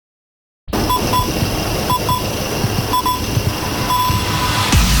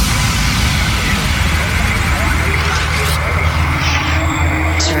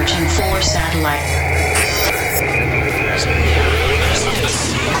Searching for satellite.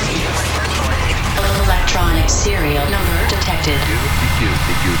 Electronic serial number detected.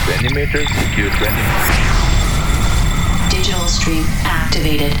 CQ 20 meters, CQ 20 meters. Digital stream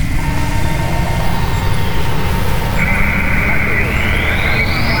activated.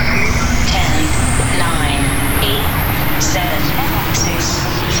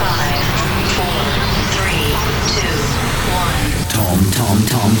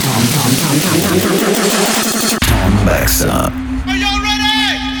 Tom Baxer. Are y'all ready?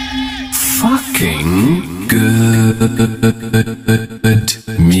 Fucking good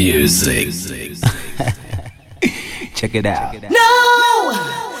music. Check it out. No,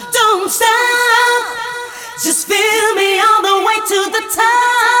 don't stop. Just feel me all the way to the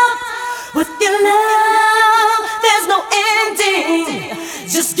top. With your love, there's no ending.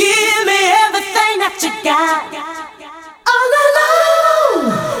 Just give me everything that you got. All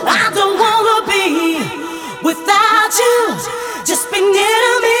alone, I don't wanna be without you. Just be near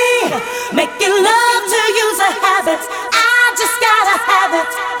to me. Making love to you's a habit. I just gotta have it.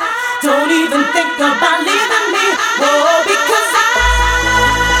 Don't even think about leaving me. Whoa, because I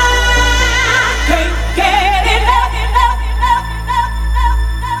can't get enough.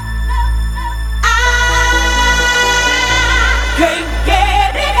 I can't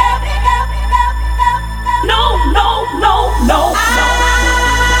get enough. No, no, no, no, no.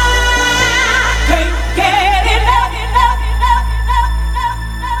 I can't get enough.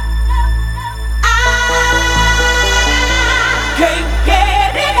 I can't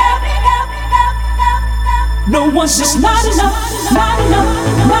get enough. No one's just not enough, not enough,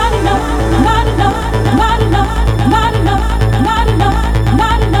 not enough, not enough, not enough, not enough, not enough,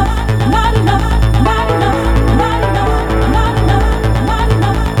 not enough, not enough, not enough, not enough, not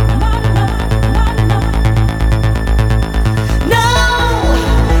enough, not enough, not enough. No,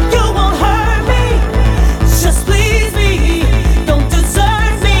 you won't hurt me. Just please me. Don't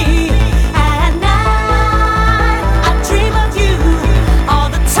desert me. At night, I dream of you all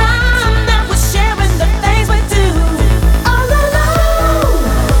the time that we're sharing the things we do. All alone,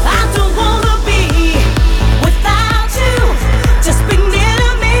 I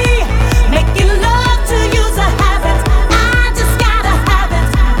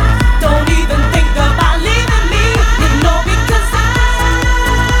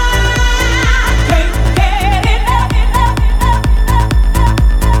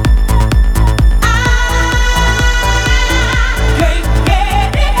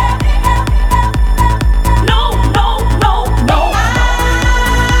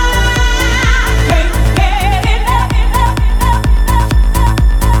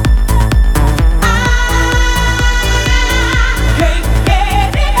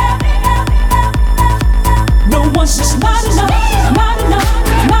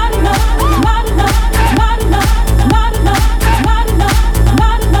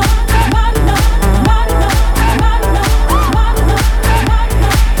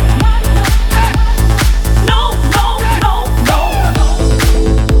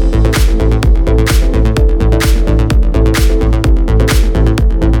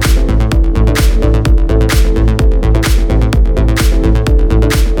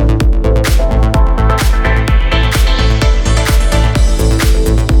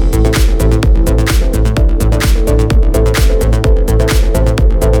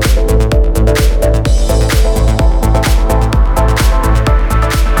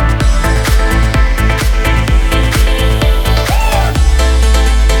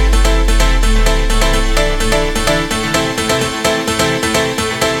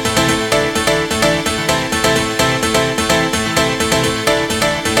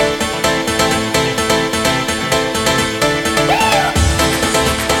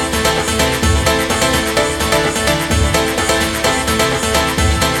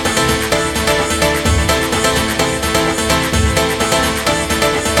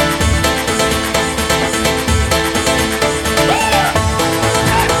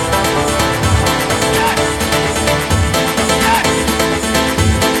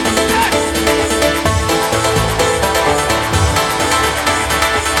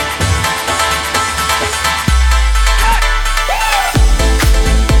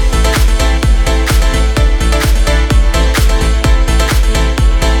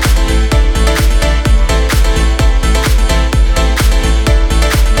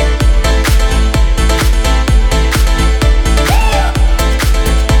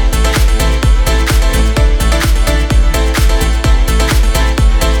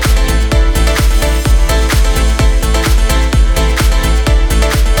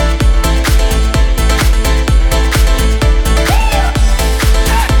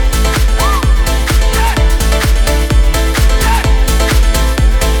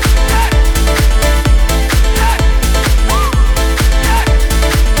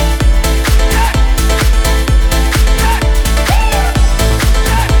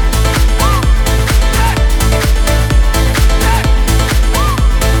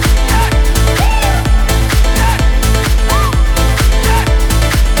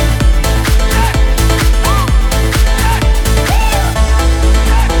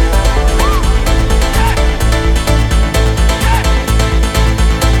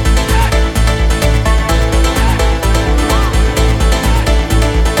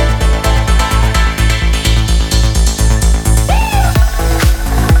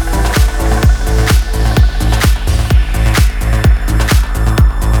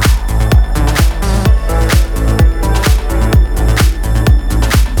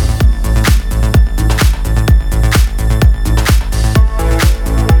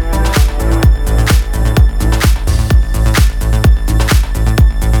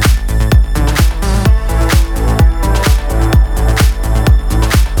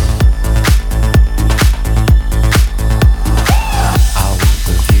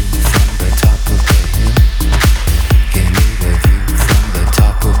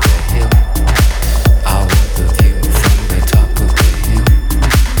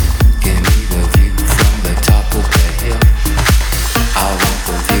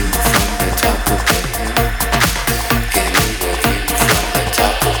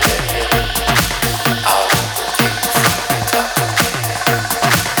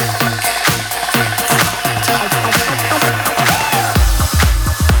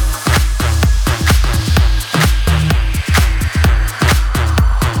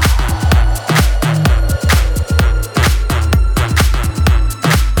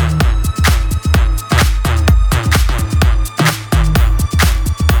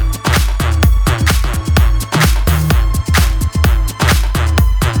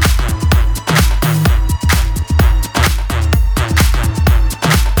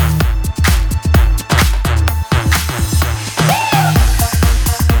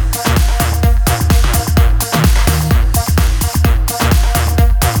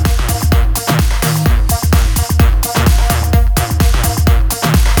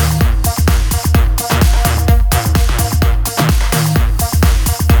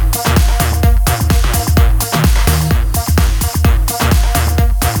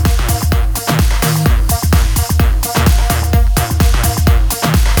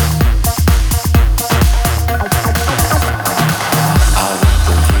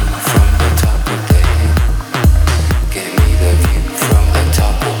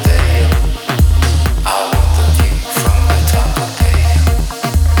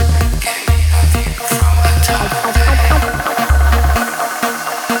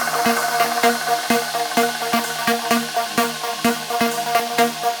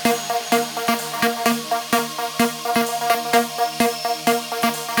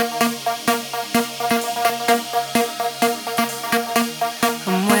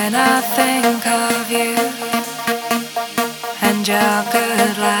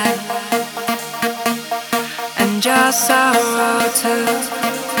good life, and your sorrow too.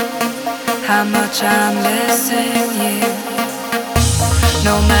 How much I'm missing you.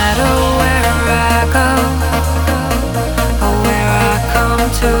 No matter where I go or where I come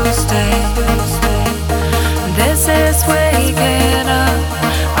to stay, this is waking up.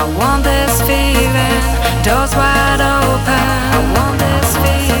 I want this feeling, doors wide open. I want this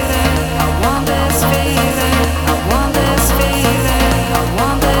feeling, I want this feeling, I want this feeling, I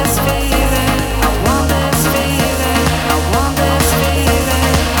want this feeling, I want this feeling, I want this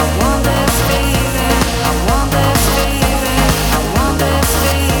feeling, I want this feeling, I want this feeling, I want this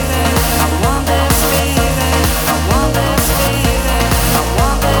feeling, I want this feeling, I want this feeling, I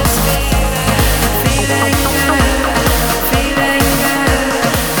want this feeling.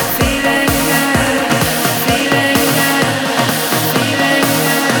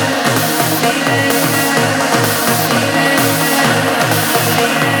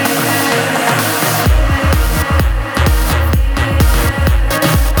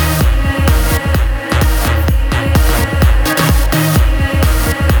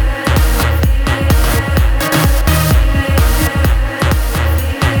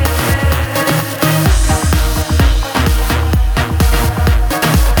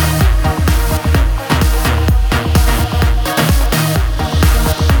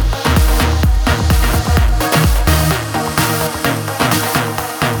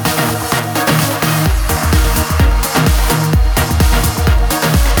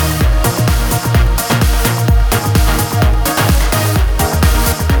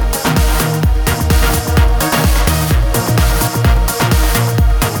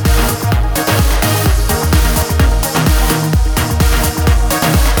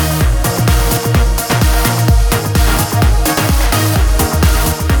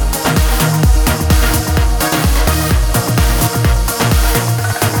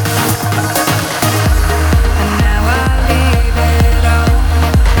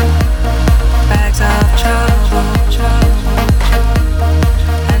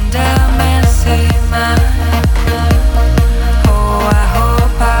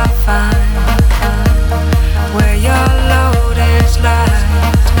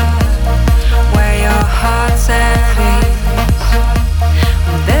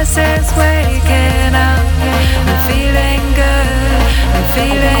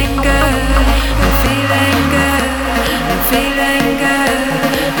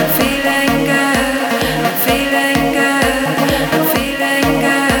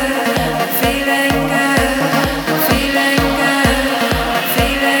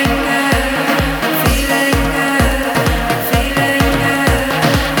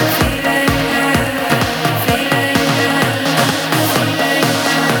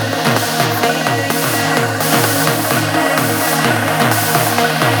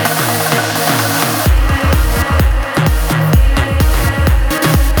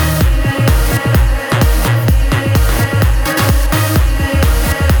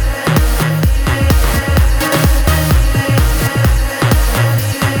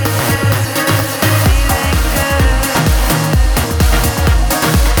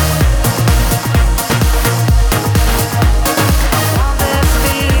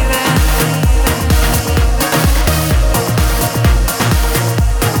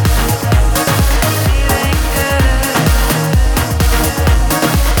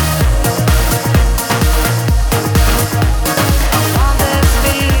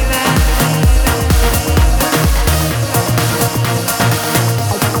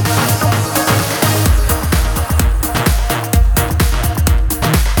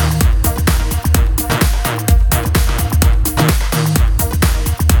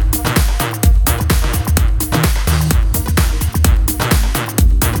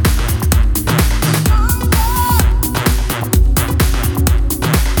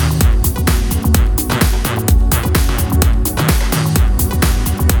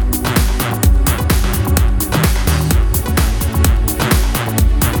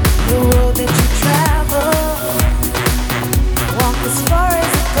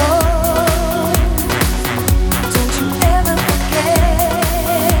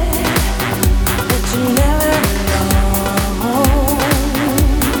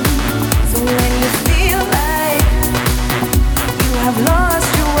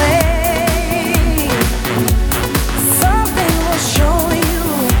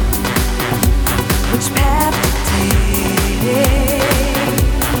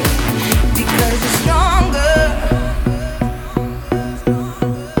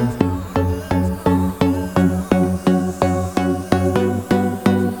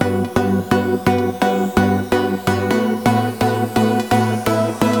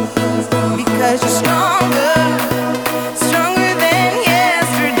 Because you're stronger, stronger than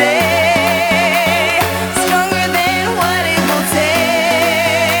yesterday, stronger than what it will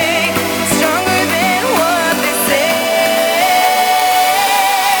take, stronger than what they say.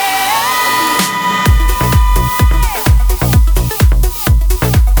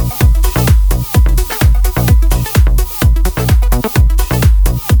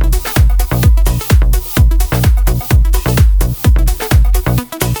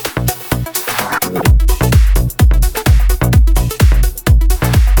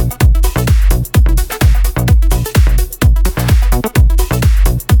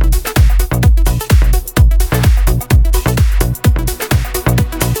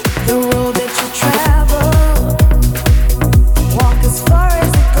 The road that you travel, walk as far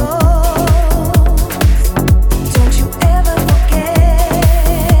as it goes. Don't you ever forget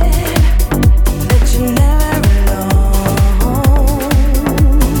that you're never alone.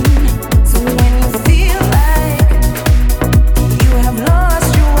 So when you feel like you have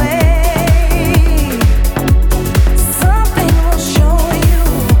lost your way, something will show you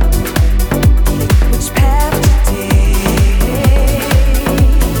which path to take.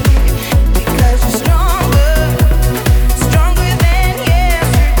 Because you're stronger, stronger than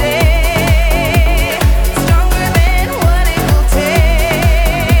yesterday, stronger than what it will take,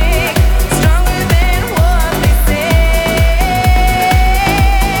 stronger than what they say.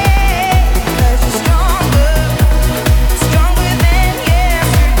 Because you're stronger, stronger than yesterday,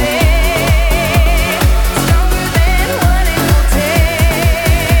 stronger than what it will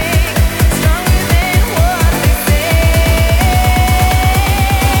take, stronger than what they say.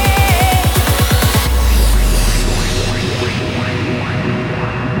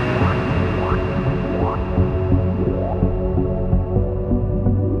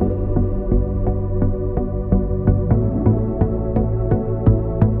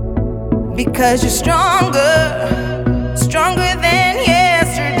 Because you're stronger, stronger than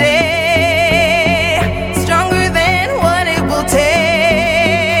yesterday, stronger than what it will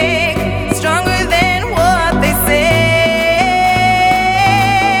take, stronger than what they say.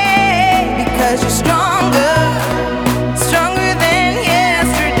 Because you're stronger, stronger than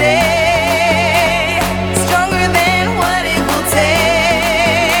yesterday, stronger than what it will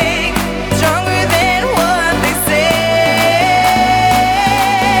take, stronger than what they say.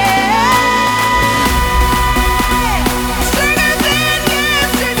 Stronger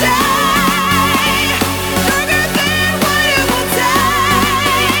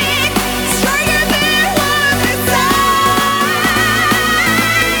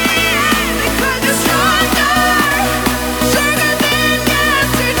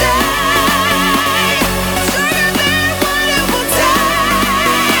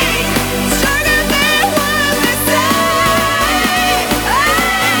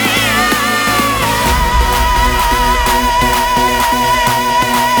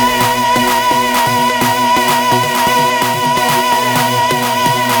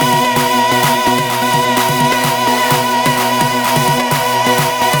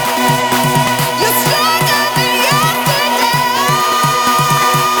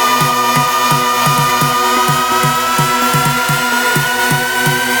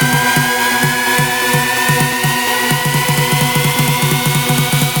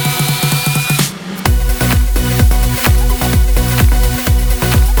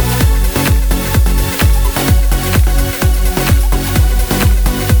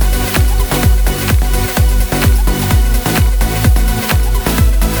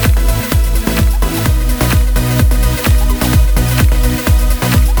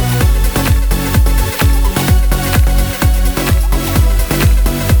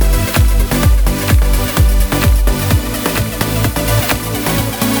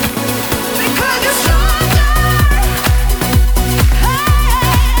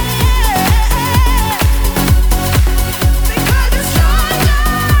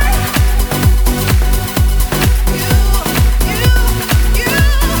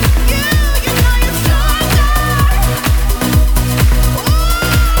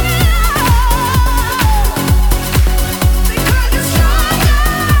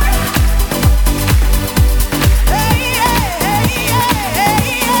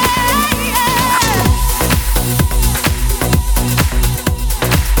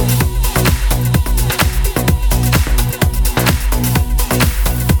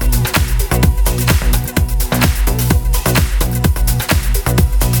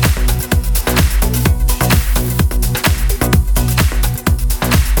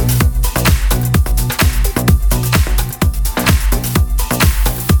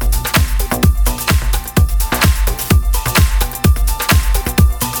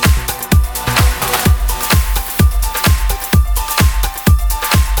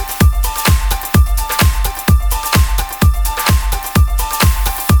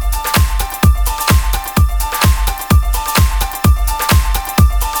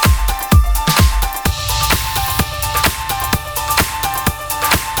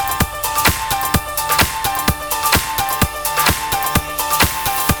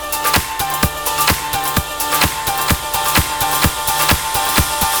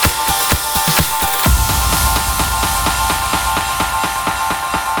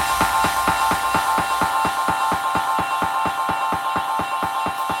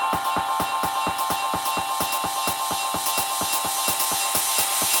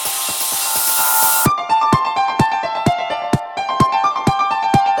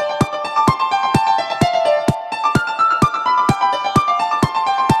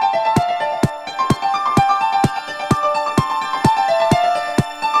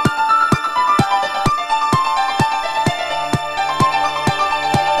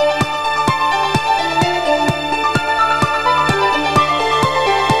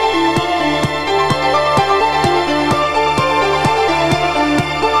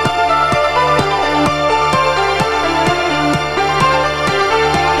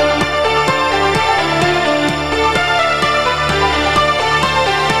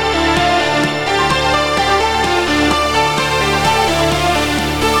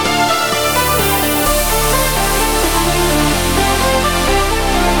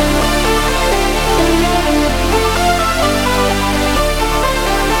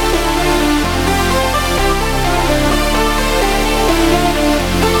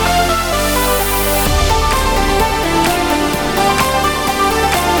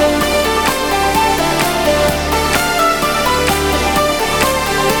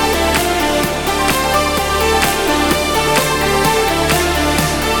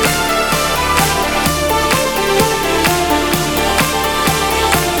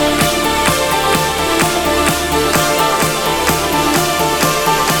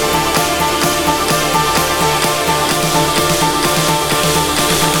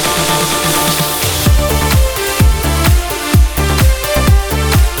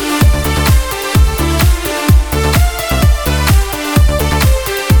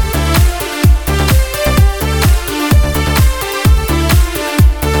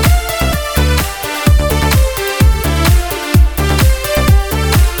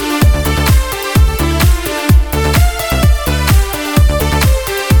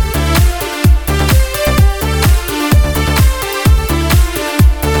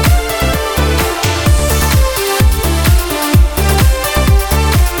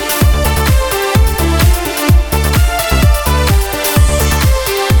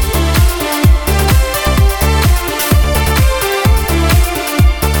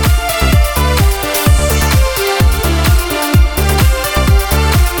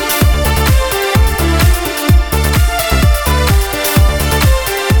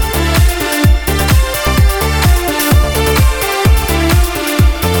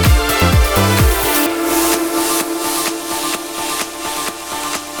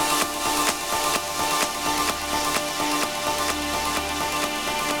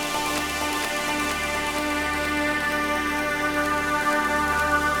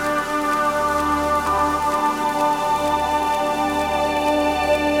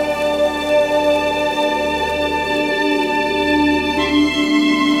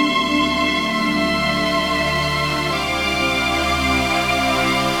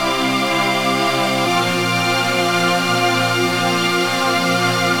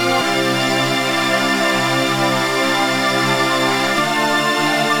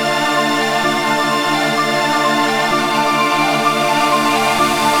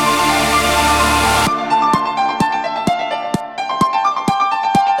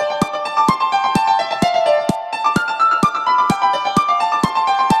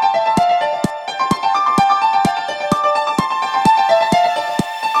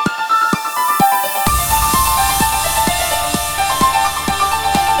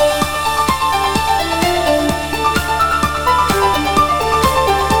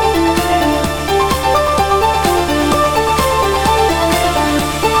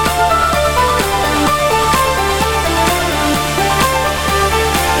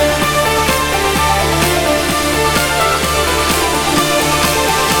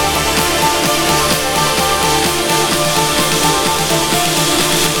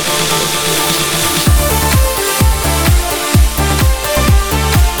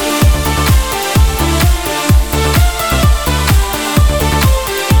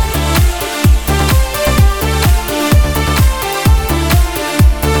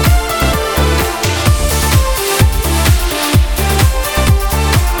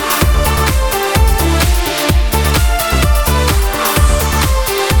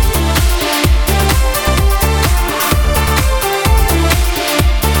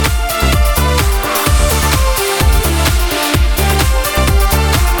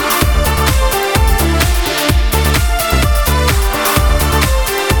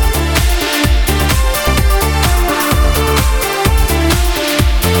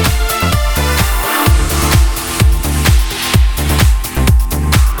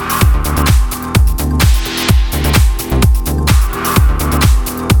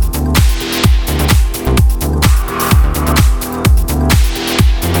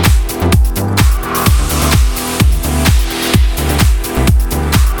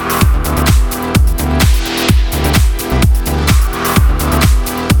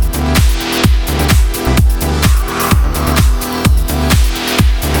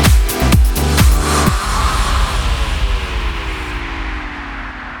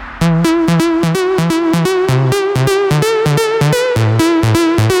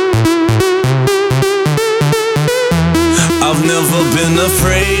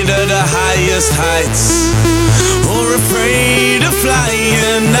afraid of the highest heights, or afraid of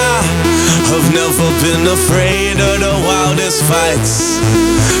flying. I've never been afraid of the wildest fights,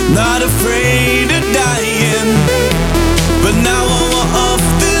 not afraid of dying. But now I want off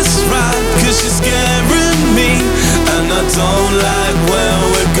this ride, cause you're scaring me, and I don't like where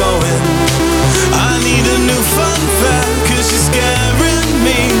we're going. I need a new fun fact, cause you're scaring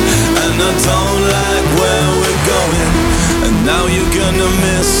me, and I don't like where we're going. And now you're gonna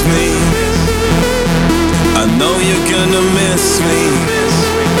miss me, I know you're gonna miss me,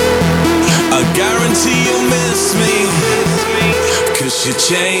 I guarantee you'll miss me, cause you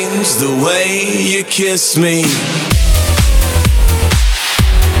changed the way you kiss me.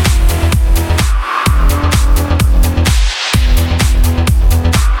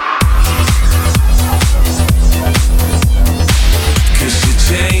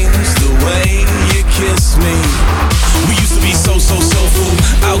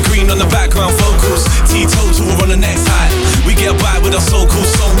 On the background vocals, teetotal, we're on the next high. We get by with our so-called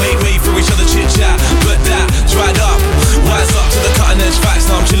soulmate, wait for each other chit-chat. But that dried up, wise up to the cutting edge facts.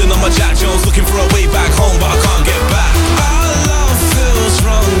 Now I'm chilling on my Jack Jones, looking for a way back home, but I can't get back. Our love feels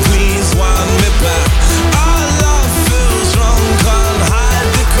wrong, please wind me back. Our love feels wrong, can't hide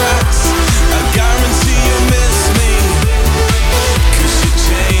the cracks. I guarantee you'll miss me, cause you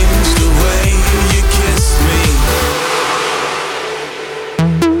changed the way you kiss me.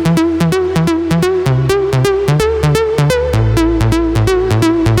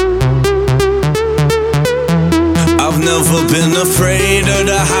 Never been afraid of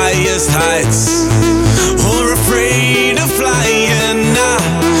the highest heights, or afraid of flying.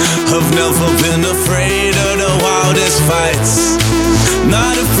 I've never been afraid of the wildest fights,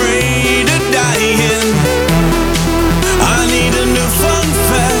 not afraid of dying. I need a new fun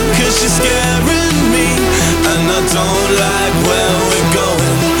fact, cause you're scaring me, and I don't like where we're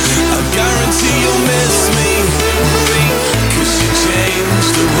going. I guarantee you'll miss me, cause you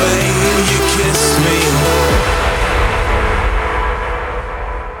changed the way you kiss me.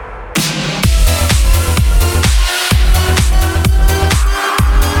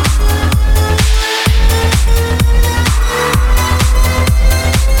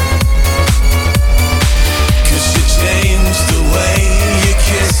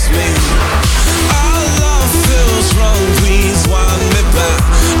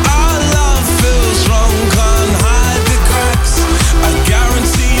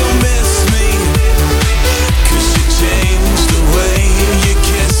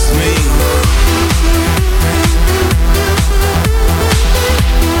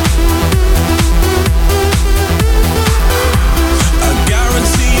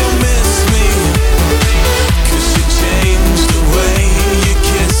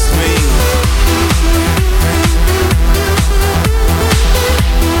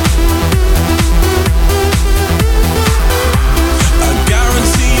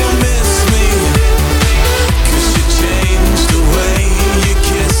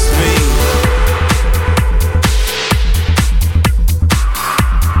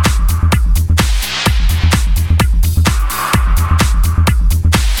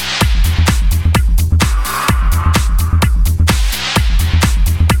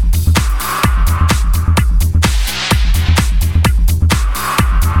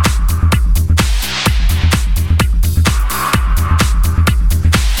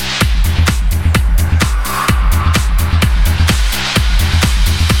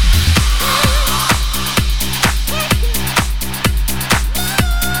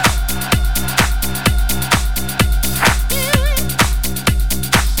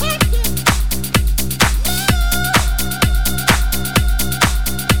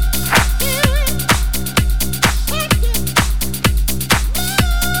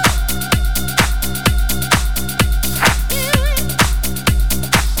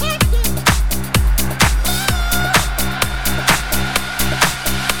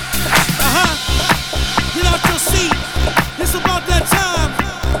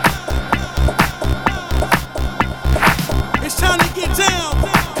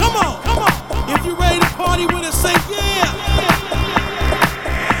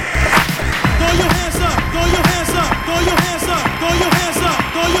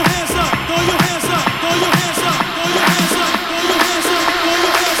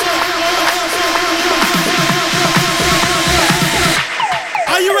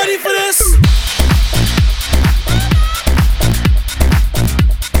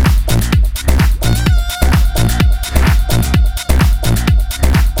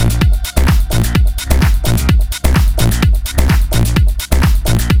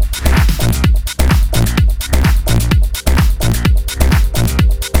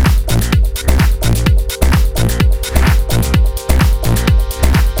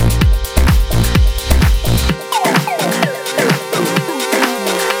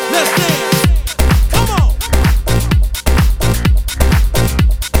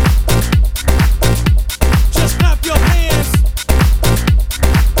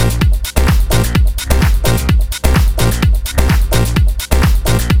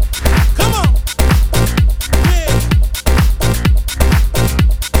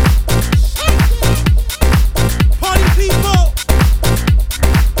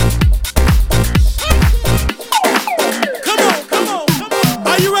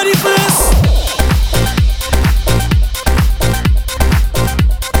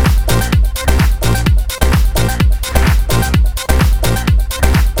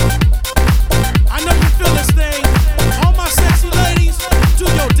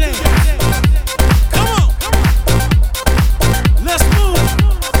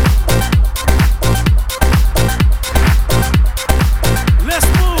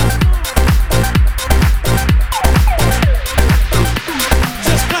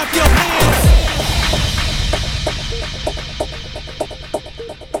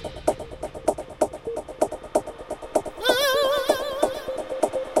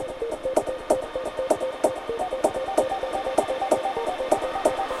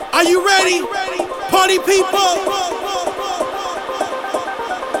 Are you ready? Party people!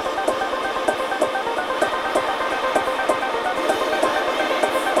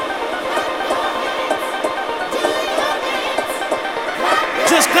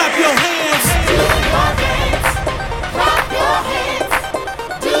 Just clap your hands. Do your dance. Clap your hands.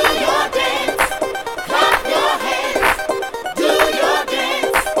 Do your dance. Clap your hands. Do your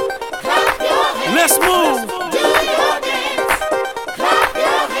dance. Clap your hands. Let's move. Do your dance. Clap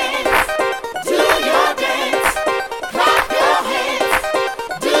your hands. Do your dance.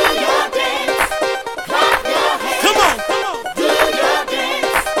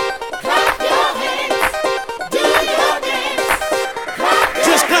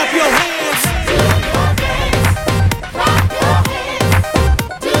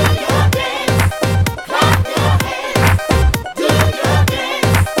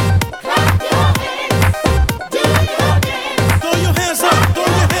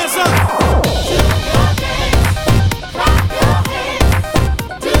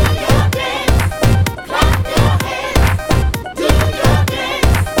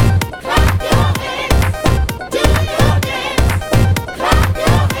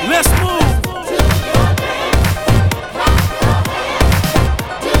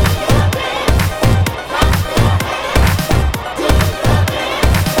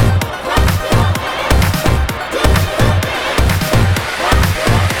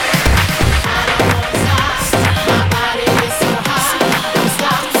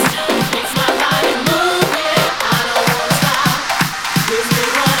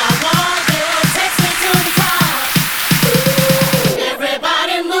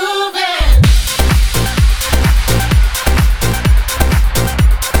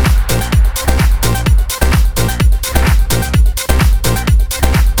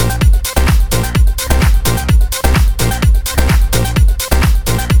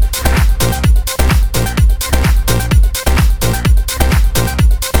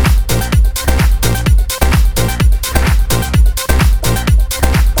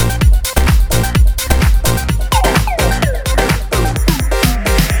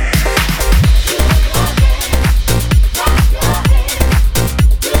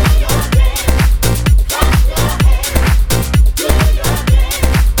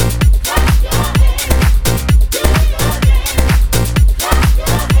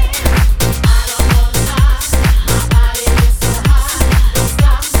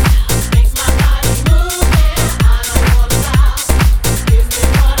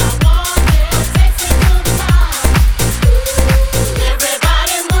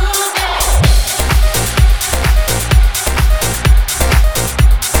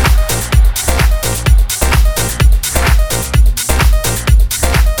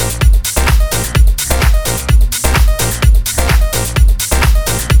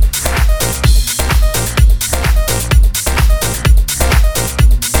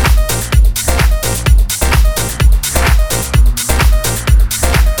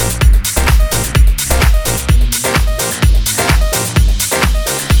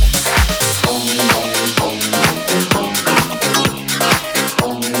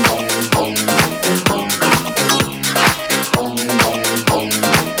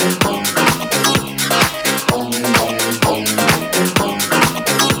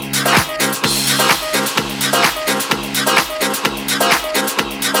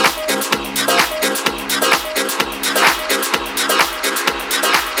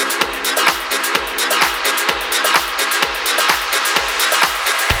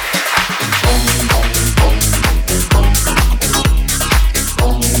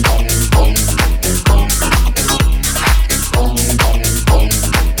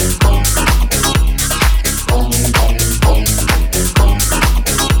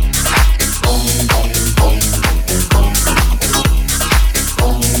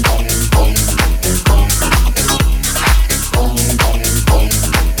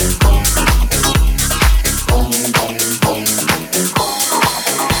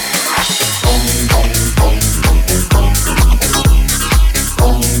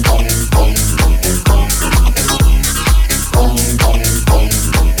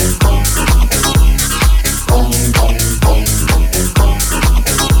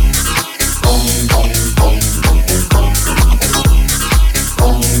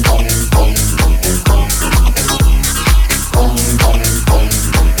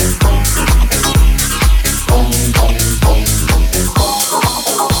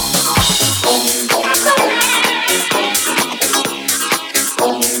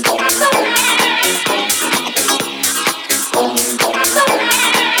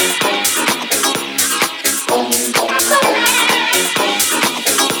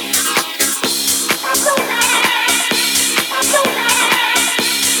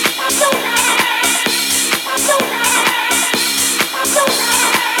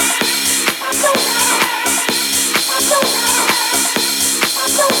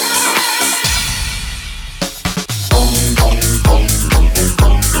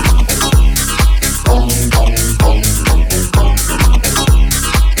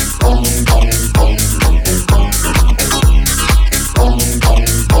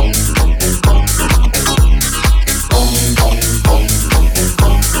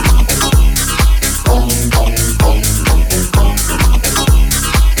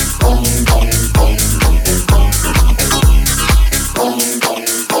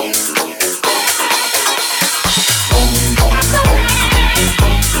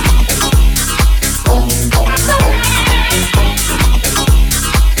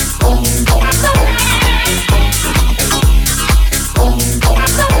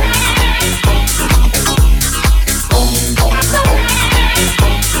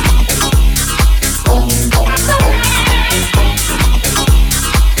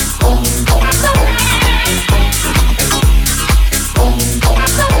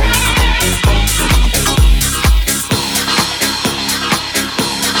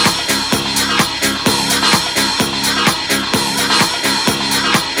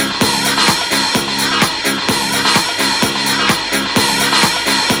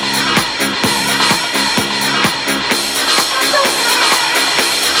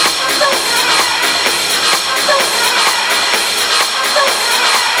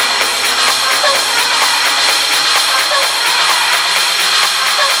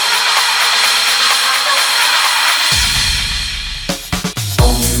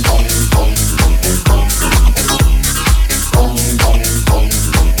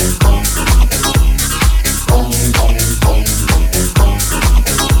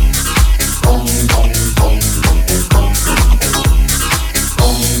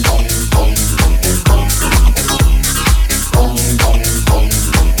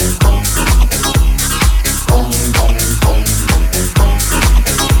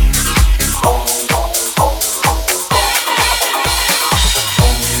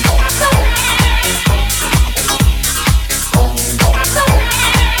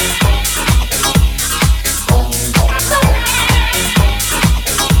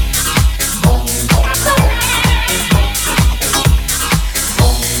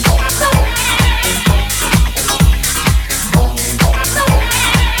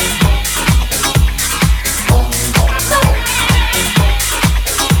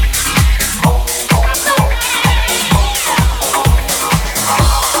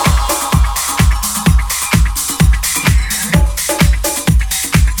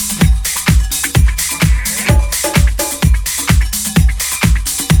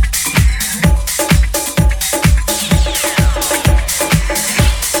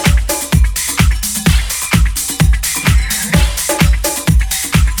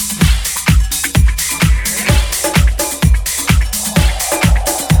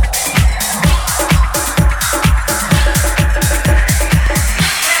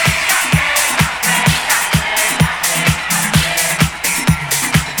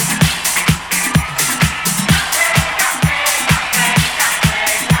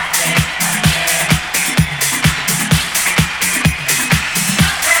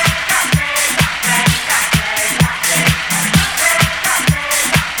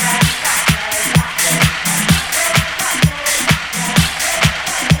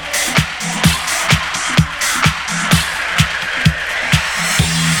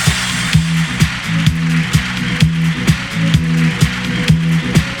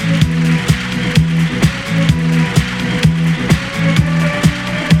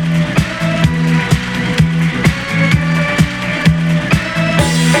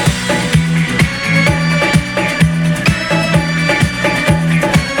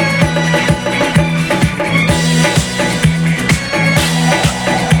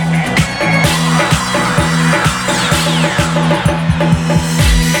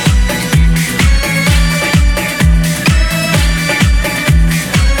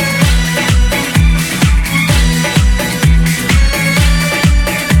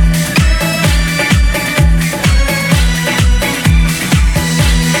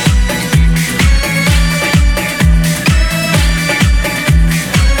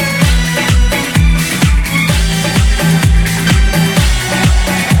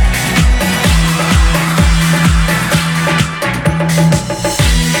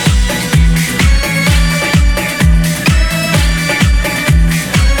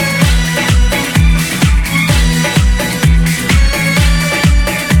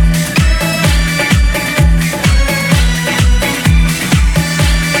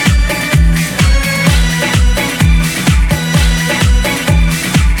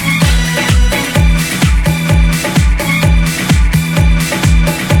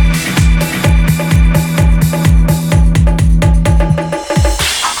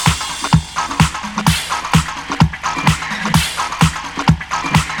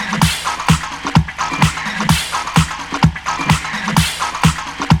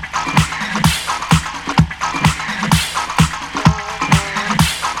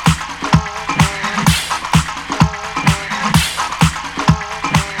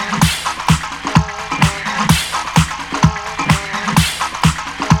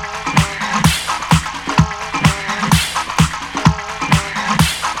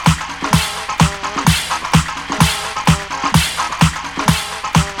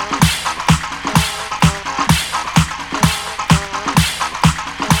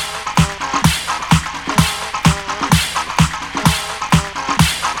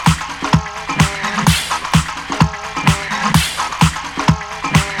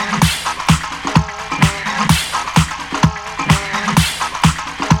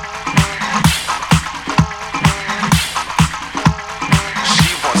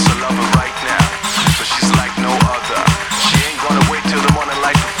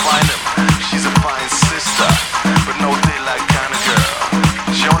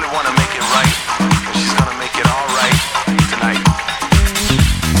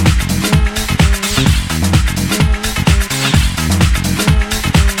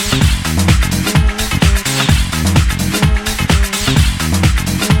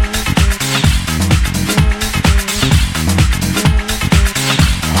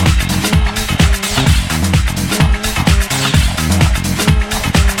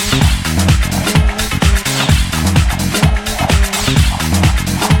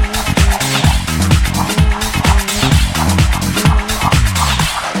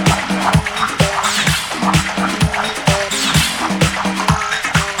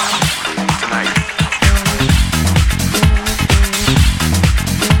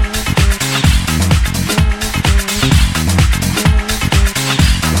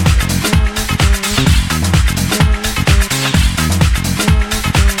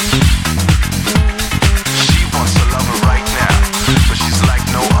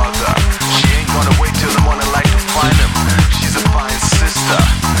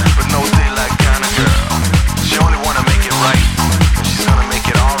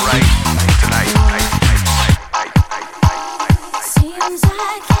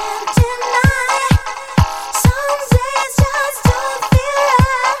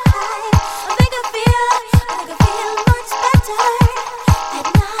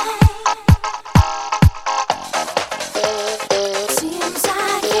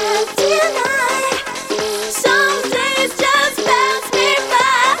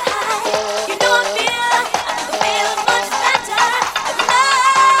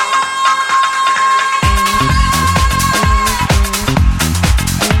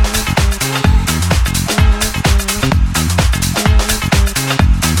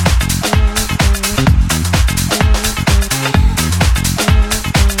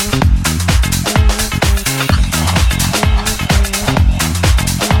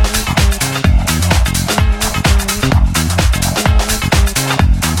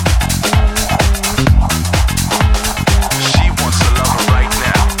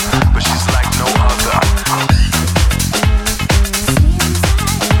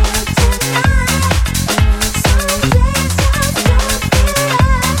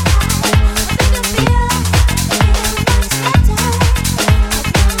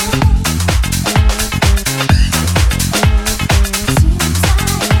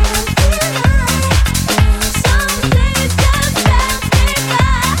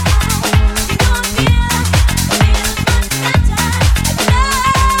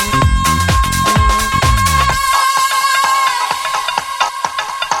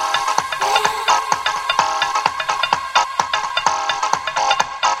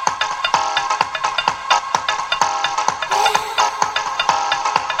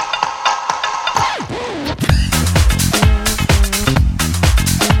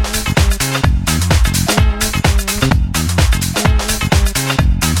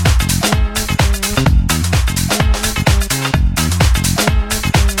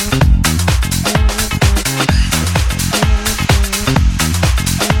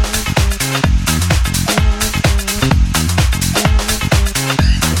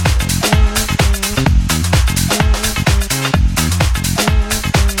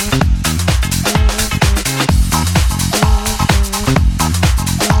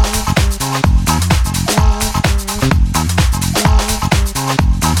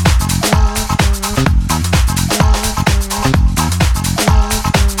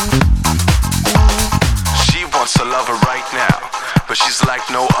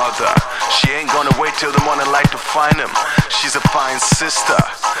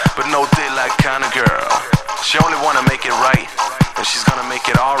 but no daylight kind of girl. She only wanna make it right, and she's gonna make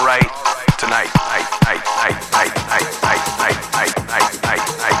it all right tonight.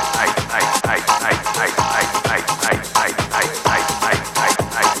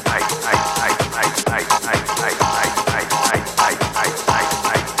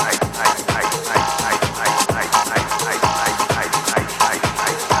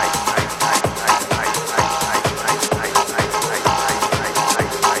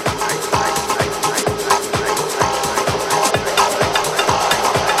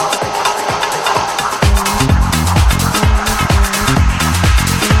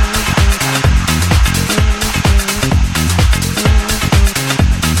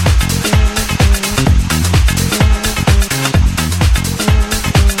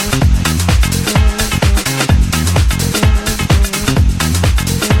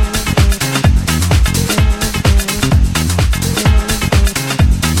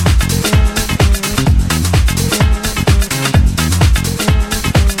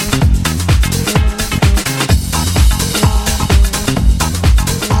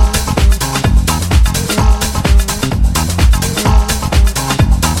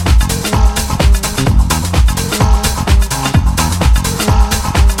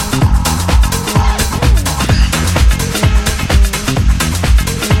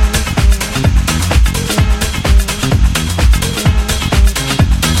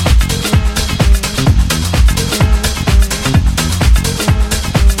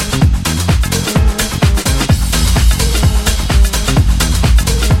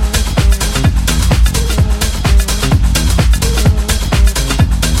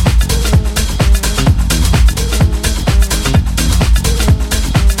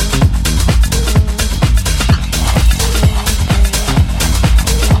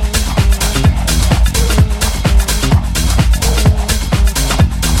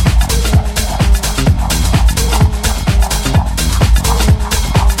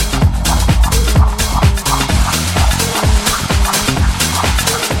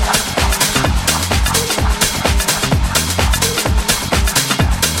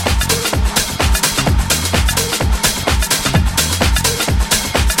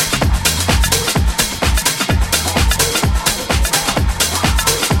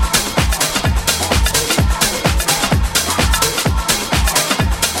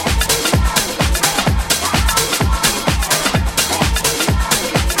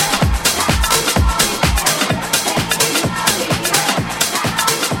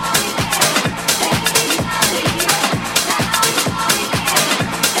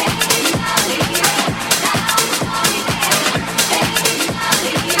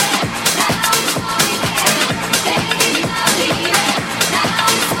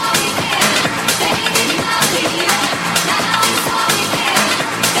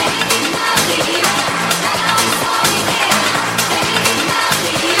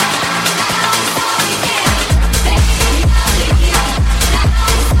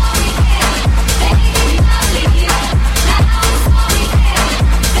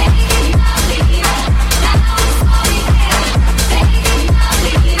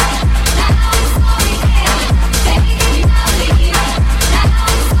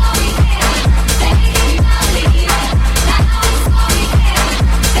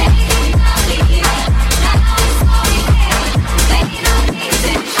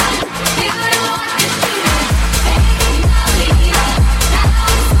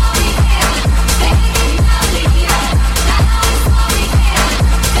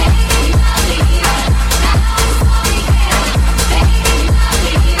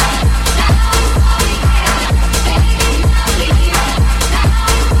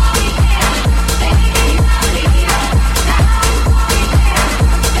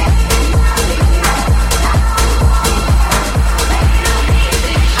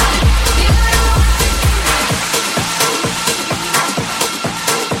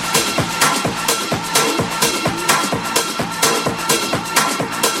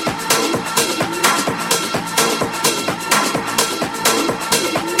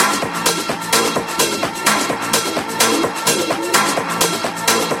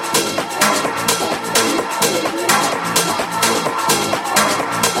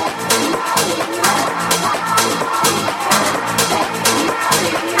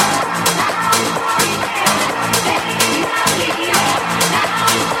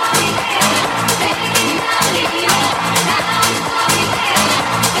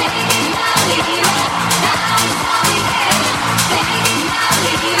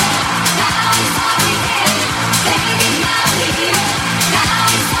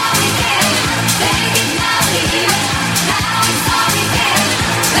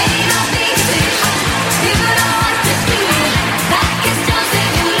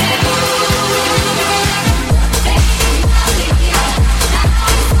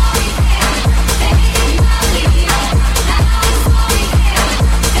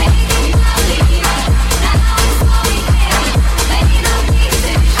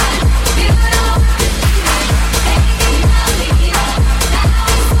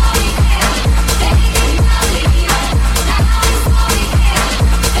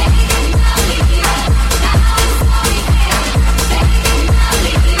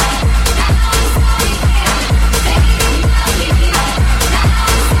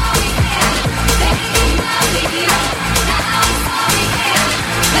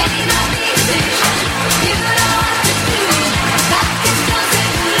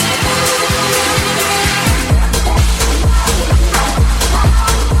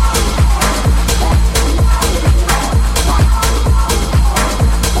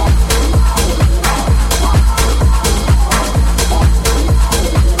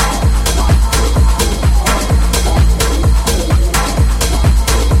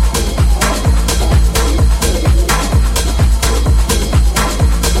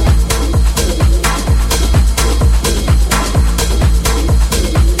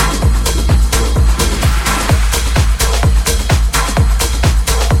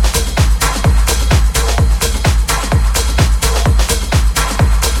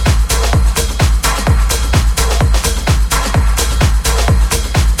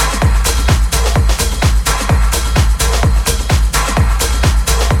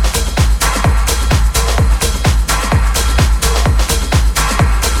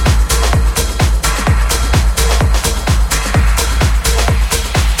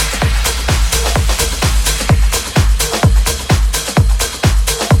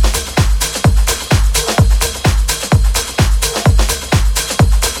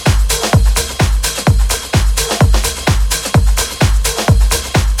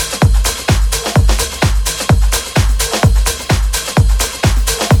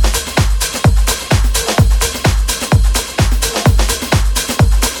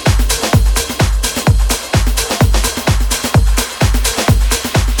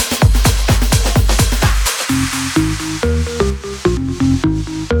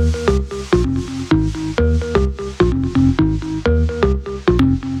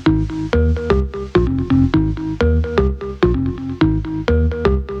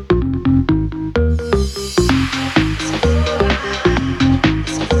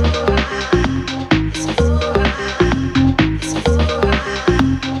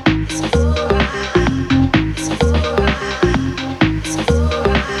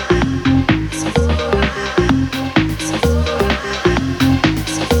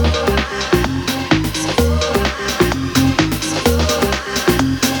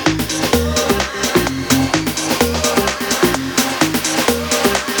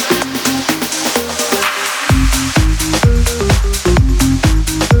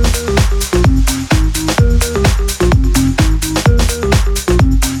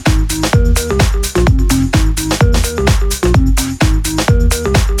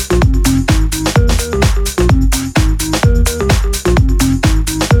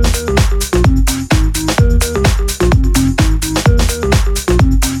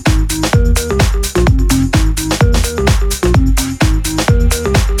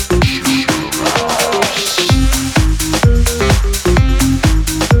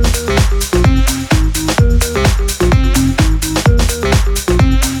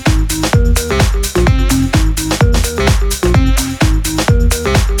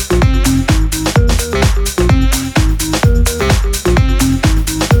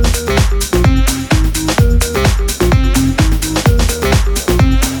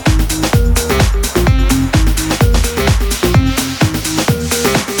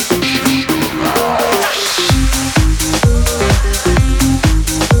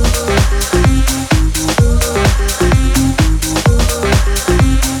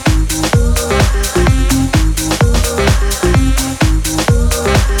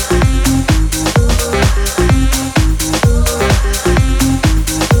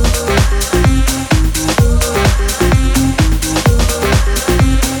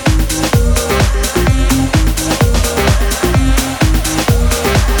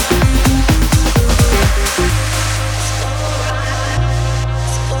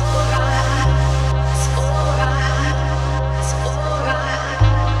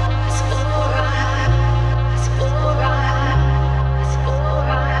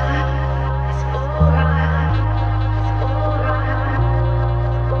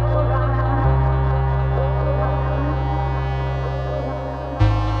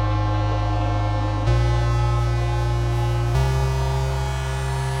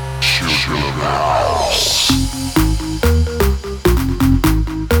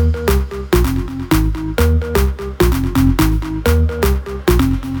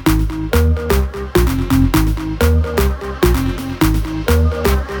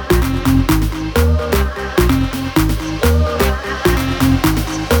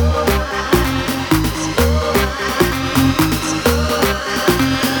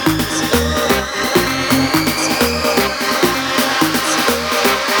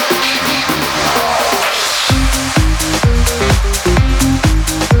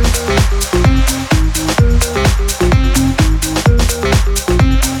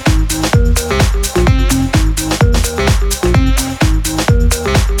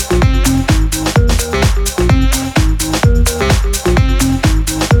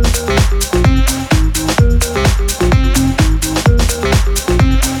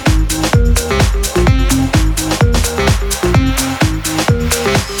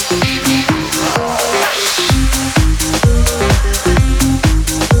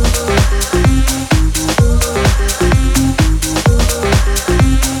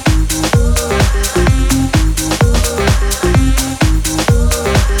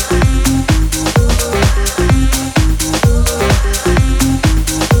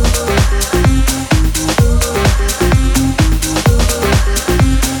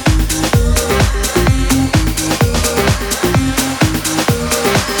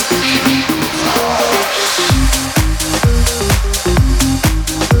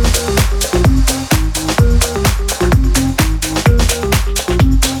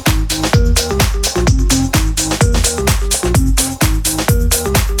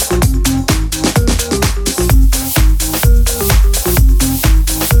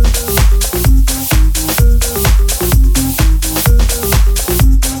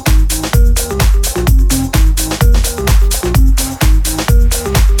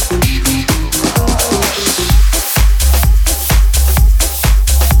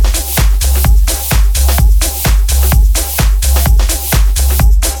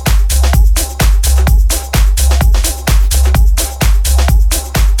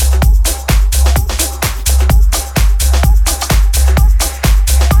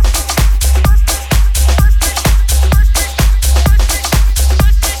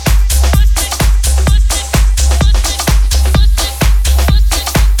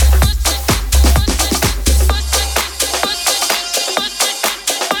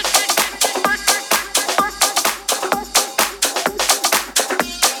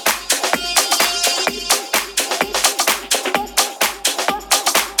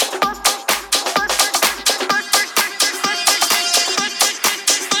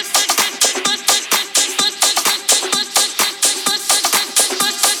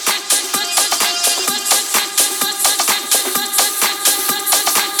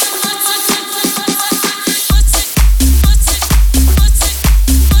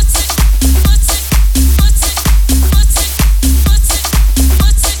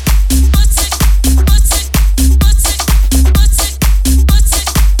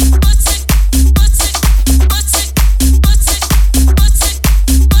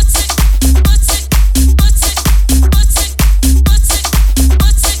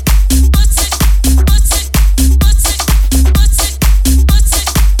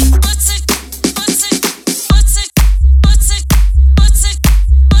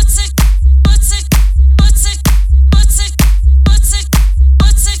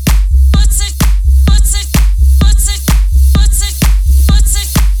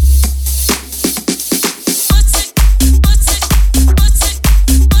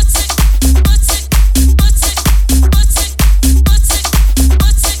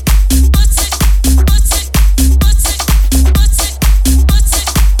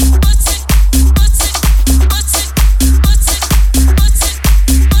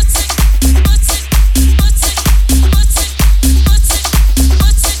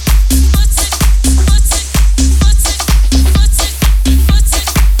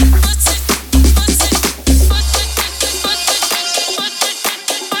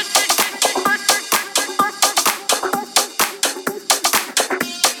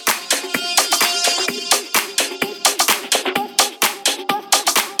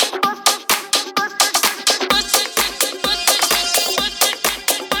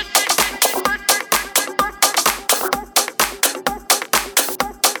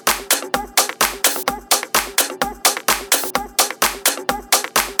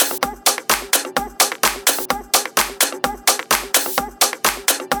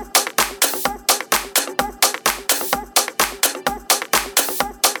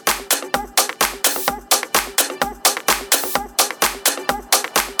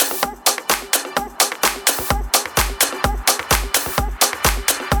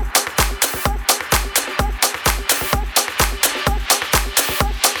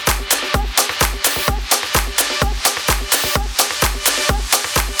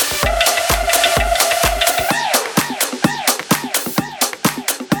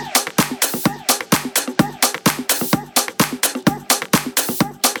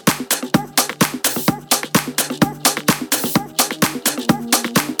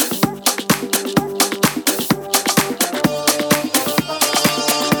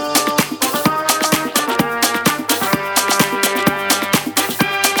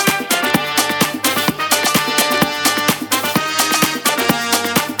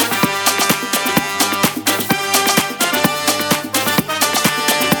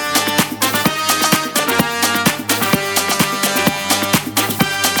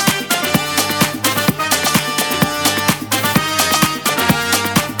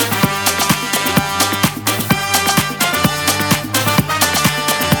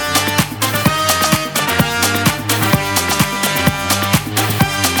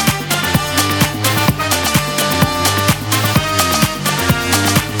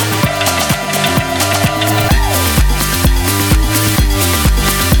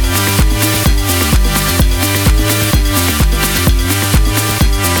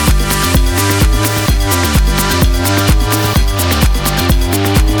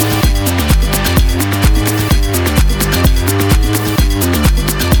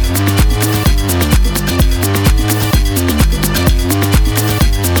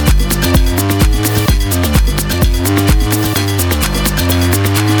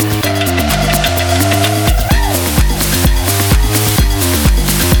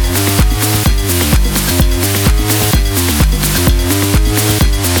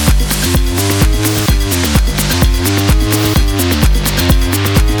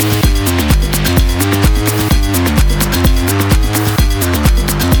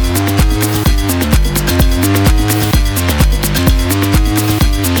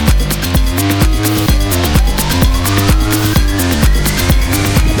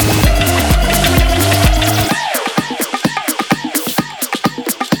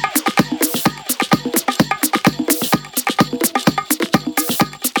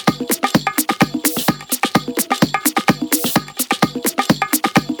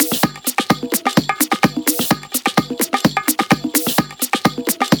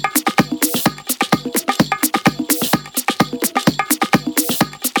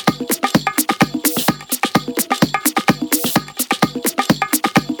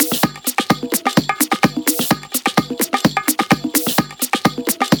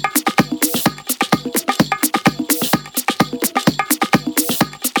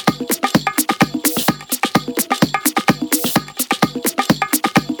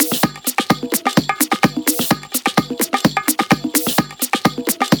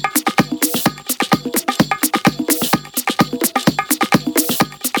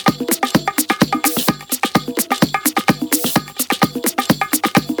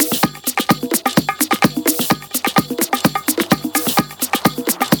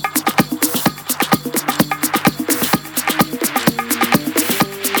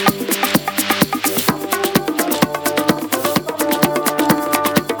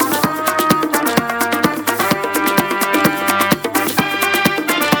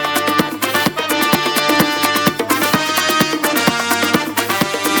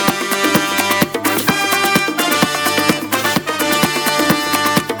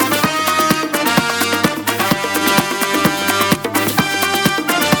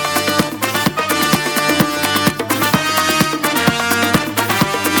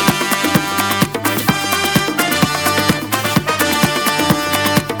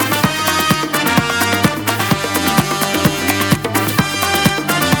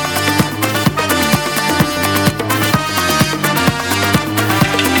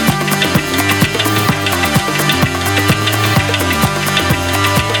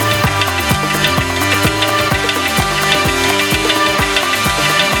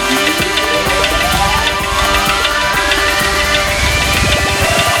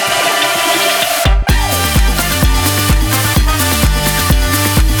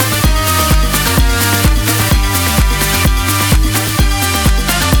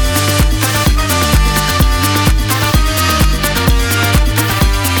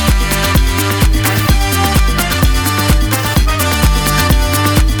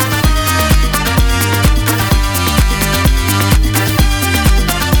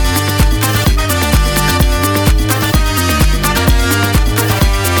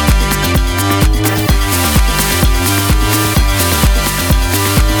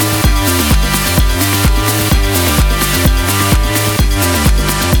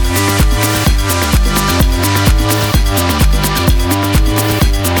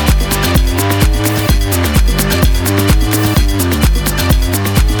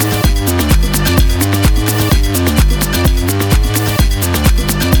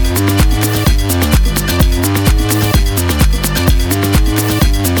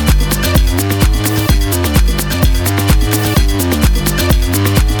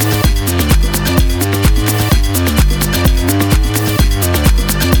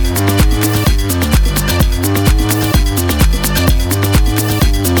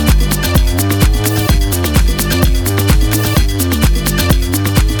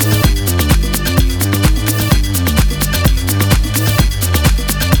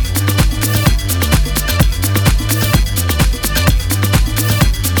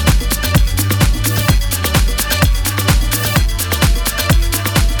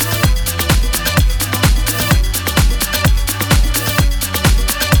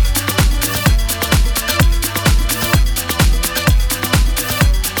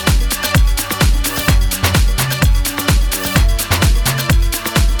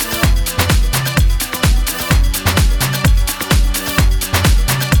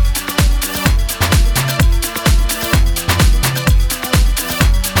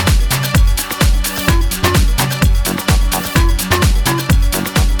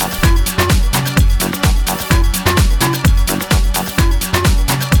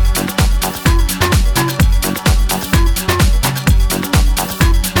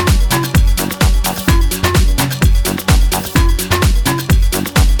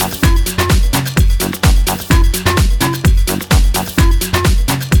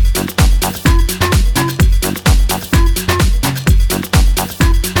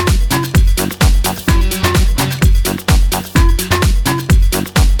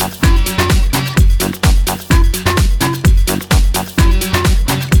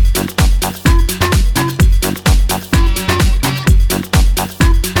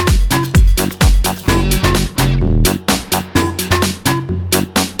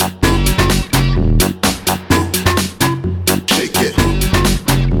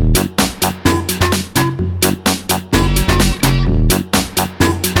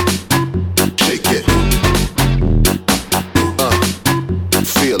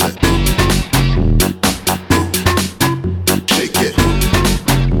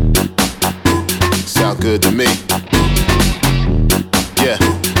 Yeah,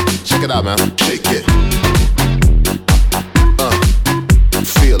 check it out, man. Shake it.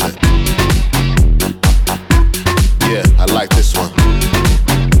 Feel it. Yeah, I like this one.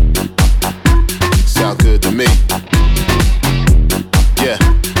 Sound good to me. Yeah,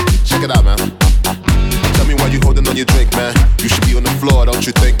 check it out, man. Tell me why you holding on your drink, man. You should be on the floor, don't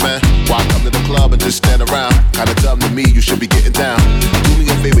you think, man? Why come to the club and just stand around? Kinda dumb to me, you should be getting down. Do me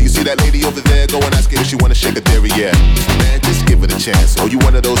a favor, you see that lady over there? Go and ask her if she wanna shake a derriere. Man, just give it a chance. Oh, you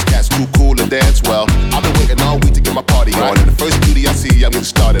one of those cats too cool to dance? Well, I've been waiting all week to get my party on. And the first beauty I see, I'm getting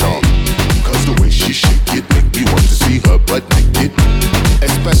started on. Cause the way she shake it make me want to see her butt naked.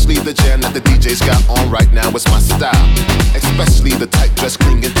 Especially the jam that the DJ's got on right now, it's my style. Especially the tight dress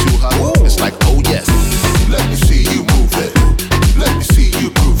clinging to her. It's like, oh yes, let me see you move it. Let me see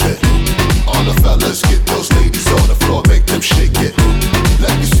you groove it. All the fellas get those ladies on the floor, make them shake it.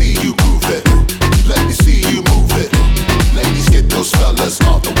 Let me see you groove it. Let me see you move it. Ladies, get those fellas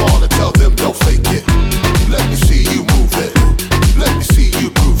off the wall and tell them don't fake it. Let me see you move it. Let me see you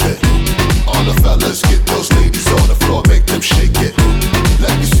groove it. All the fellas get those ladies on the floor, make them shake it.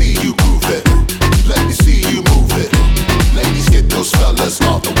 Let me see you groove it. Let me see you move it. Ladies, get those fellas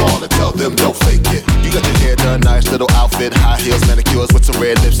off the wall and tell them don't fake it. You got your hair done, nice little outfit, high heels, manicures with some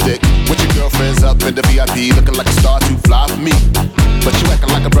red lipstick. With your girlfriends up in the VIP, looking like a star too fly for me. But you acting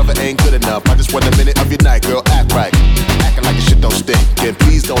like a brother ain't good enough. I just want a minute of your night, girl, act right. Acting like your shit don't stink. And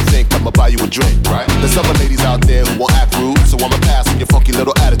please don't think I'ma buy you a drink, right? There's other ladies out there who won't act rude, so I'ma pass on your funky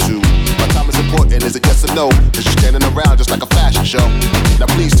little attitude. My time is important, is it yes or no? Cause you're standing around just like a fashion show. Now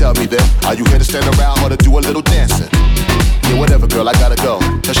please tell me then, are you here to stand around or to do a little dancing? Yeah, whatever, girl, I gotta go.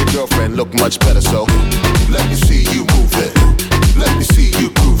 Cause your girlfriend look much better, so let me see you move it. Let me see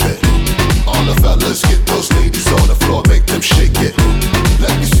you groove it. All the fellas get those ladies on the floor, make them shake it.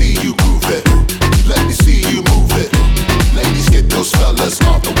 Let me see you groove it. Let me see you move it. Ladies, get those fellas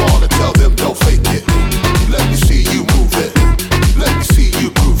off the wall and tell them don't fake it. Let me see you move it. Let me see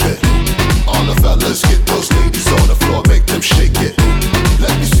you groove it. All the fellas get those ladies on the floor, make them shake it.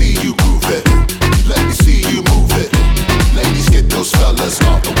 Let me see you groove it. Let me see you move it. Ladies, get those fellas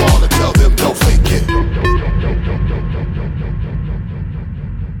off the wall and tell them don't fake it.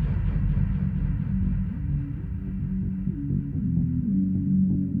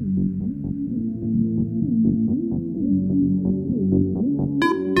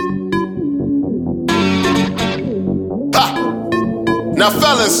 Now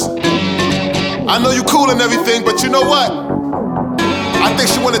fellas, I know you cool and everything, but you know what? I think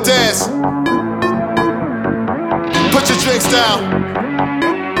she wanna dance. Put your drinks down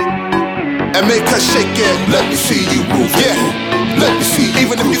and make her shake it. Let me see you move it. Yeah. Let me see,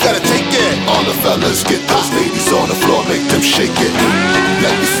 even if you gotta take it. All the fellas get those ladies on the floor, make them shake it.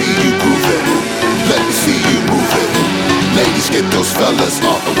 Let me see you groove it. Let me see you move it. Ladies, get those fellas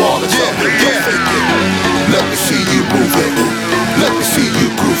off the wall and tell them don't fake it. Let me see you move it. Let me see you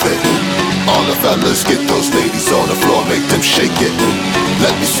groove it. All the fellas get those ladies on the floor, make them shake it.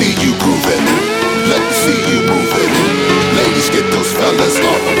 Let me see you groove it. Let me see you move it. Ladies, get those fellas